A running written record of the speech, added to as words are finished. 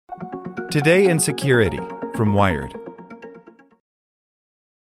Today in Security from Wired.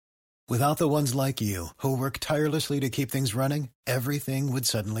 Without the ones like you, who work tirelessly to keep things running, everything would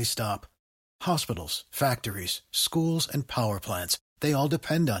suddenly stop. Hospitals, factories, schools, and power plants, they all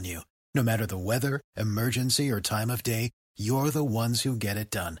depend on you. No matter the weather, emergency, or time of day, you're the ones who get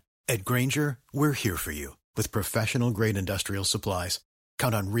it done. At Grainger, we're here for you with professional-grade industrial supplies.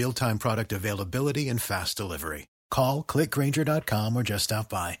 Count on real-time product availability and fast delivery. Call, click Grainger.com, or just stop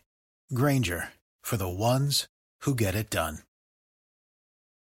by. Grainger, for the ones who get it done.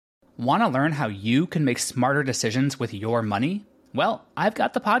 Want to learn how you can make smarter decisions with your money? Well, I've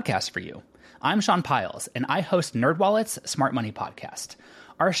got the podcast for you. I'm Sean Piles, and I host NerdWallet's Smart Money Podcast.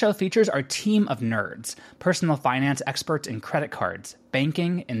 Our show features our team of nerds, personal finance experts in credit cards,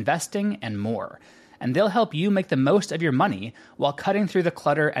 banking, investing, and more. And they'll help you make the most of your money while cutting through the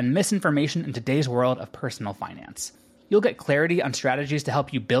clutter and misinformation in today's world of personal finance. You'll get clarity on strategies to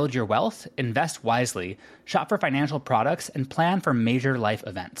help you build your wealth, invest wisely, shop for financial products, and plan for major life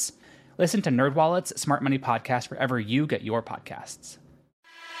events. Listen to NerdWallet's Smart Money Podcast wherever you get your podcasts.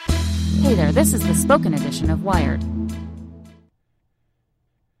 Hey there, this is the spoken edition of Wired.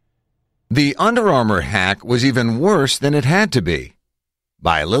 The Under Armour hack was even worse than it had to be.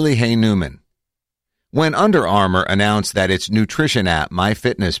 By Lily Hay Newman. When Under Armour announced that its nutrition app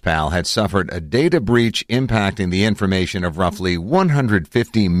MyFitnessPal had suffered a data breach impacting the information of roughly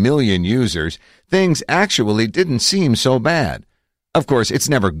 150 million users, things actually didn't seem so bad. Of course, it's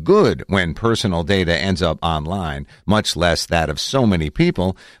never good when personal data ends up online, much less that of so many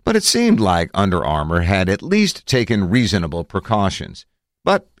people, but it seemed like Under Armour had at least taken reasonable precautions.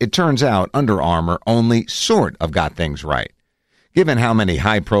 But it turns out Under Armour only sort of got things right. Given how many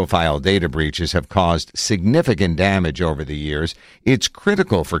high-profile data breaches have caused significant damage over the years, it's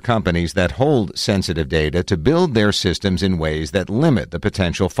critical for companies that hold sensitive data to build their systems in ways that limit the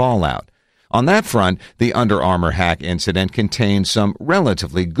potential fallout. On that front, the Under Armour hack incident contained some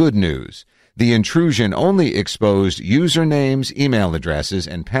relatively good news. The intrusion only exposed usernames, email addresses,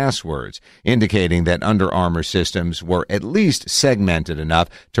 and passwords, indicating that Under Armour systems were at least segmented enough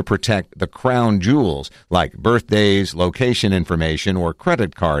to protect the crown jewels like birthdays, location information, or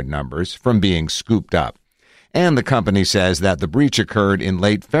credit card numbers from being scooped up. And the company says that the breach occurred in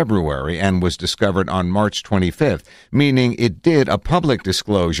late February and was discovered on March 25th, meaning it did a public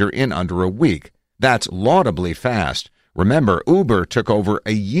disclosure in under a week. That's laudably fast. Remember, Uber took over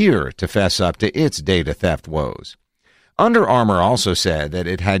a year to fess up to its data theft woes. Under Armour also said that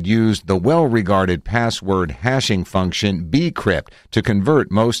it had used the well-regarded password hashing function bcrypt to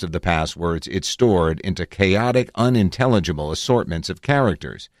convert most of the passwords it stored into chaotic, unintelligible assortments of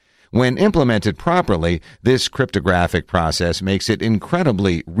characters. When implemented properly, this cryptographic process makes it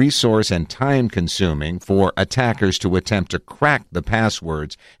incredibly resource and time-consuming for attackers to attempt to crack the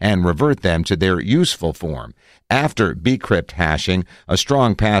passwords and revert them to their useful form. After bcrypt hashing, a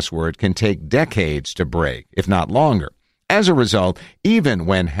strong password can take decades to break, if not longer. As a result, even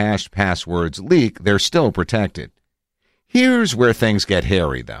when hashed passwords leak, they're still protected. Here's where things get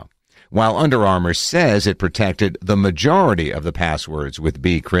hairy, though. While Under Armour says it protected the majority of the passwords with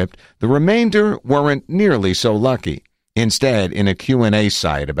bcrypt, the remainder weren't nearly so lucky. Instead, in a Q&A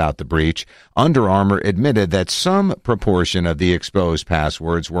site about the breach, Under Armour admitted that some proportion of the exposed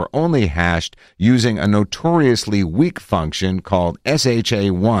passwords were only hashed using a notoriously weak function called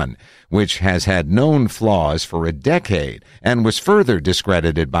SHA-1, which has had known flaws for a decade and was further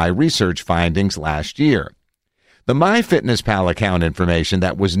discredited by research findings last year. The MyFitnessPal account information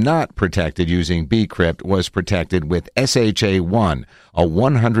that was not protected using bcrypt was protected with SHA-1, a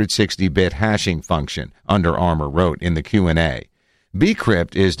 160-bit hashing function, Under Armour wrote in the Q&A.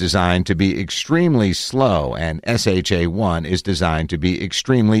 Bcrypt is designed to be extremely slow, and SHA-1 is designed to be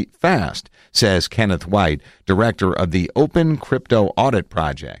extremely fast, says Kenneth White, director of the Open Crypto Audit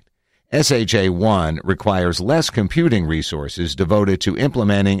Project. SHA-1 requires less computing resources devoted to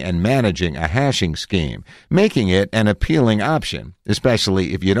implementing and managing a hashing scheme, making it an appealing option,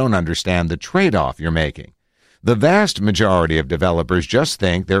 especially if you don't understand the trade-off you're making. The vast majority of developers just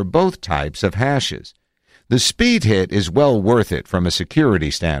think they're both types of hashes. The speed hit is well worth it from a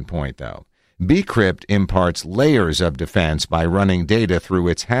security standpoint, though. Bcrypt imparts layers of defense by running data through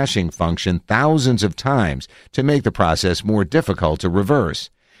its hashing function thousands of times to make the process more difficult to reverse.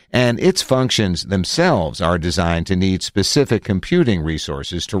 And its functions themselves are designed to need specific computing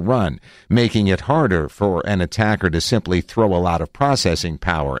resources to run, making it harder for an attacker to simply throw a lot of processing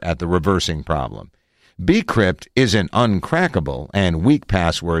power at the reversing problem. Bcrypt isn't uncrackable, and weak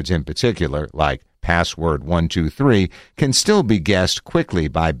passwords in particular, like password 123, can still be guessed quickly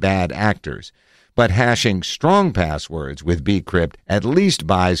by bad actors. But hashing strong passwords with bcrypt at least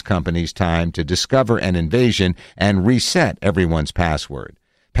buys companies time to discover an invasion and reset everyone's password.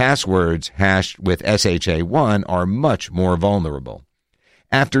 Passwords hashed with SHA-1 are much more vulnerable.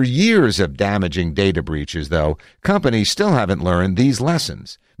 After years of damaging data breaches, though, companies still haven't learned these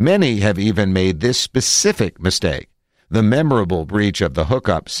lessons. Many have even made this specific mistake. The memorable breach of the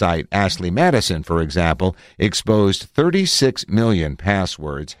hookup site Ashley Madison, for example, exposed 36 million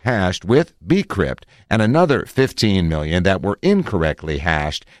passwords hashed with bcrypt and another 15 million that were incorrectly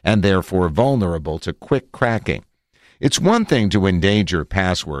hashed and therefore vulnerable to quick cracking. It's one thing to endanger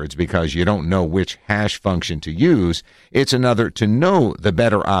passwords because you don't know which hash function to use. It's another to know the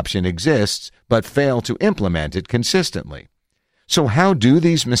better option exists but fail to implement it consistently. So how do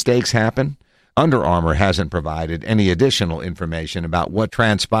these mistakes happen? Under Armour hasn't provided any additional information about what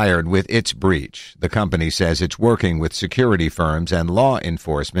transpired with its breach. The company says it's working with security firms and law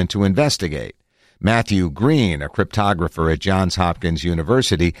enforcement to investigate. Matthew Green, a cryptographer at Johns Hopkins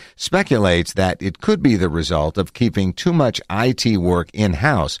University, speculates that it could be the result of keeping too much IT work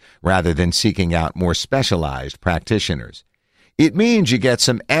in-house rather than seeking out more specialized practitioners. It means you get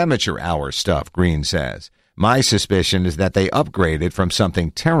some amateur hour stuff, Green says. My suspicion is that they upgraded from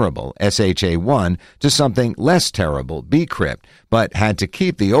something terrible, SHA-1, to something less terrible, bcrypt, but had to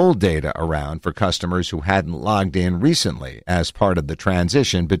keep the old data around for customers who hadn't logged in recently as part of the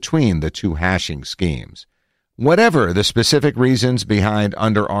transition between the two hashing schemes. Whatever the specific reasons behind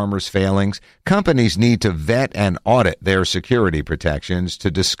Under Armour's failings, companies need to vet and audit their security protections to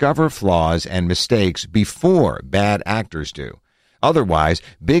discover flaws and mistakes before bad actors do. Otherwise,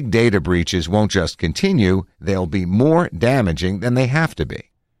 big data breaches won't just continue, they'll be more damaging than they have to be.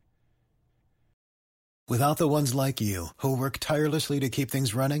 Without the ones like you, who work tirelessly to keep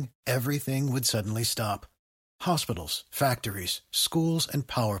things running, everything would suddenly stop. Hospitals, factories, schools, and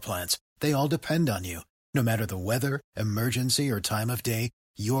power plants, they all depend on you. No matter the weather, emergency, or time of day,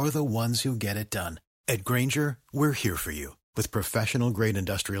 you're the ones who get it done. At Grainger, we're here for you with professional-grade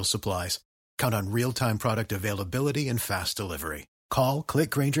industrial supplies. Count on real-time product availability and fast delivery. Call, click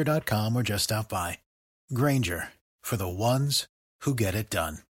Grainger.com, or just stop by. Grainger, for the ones who get it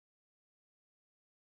done.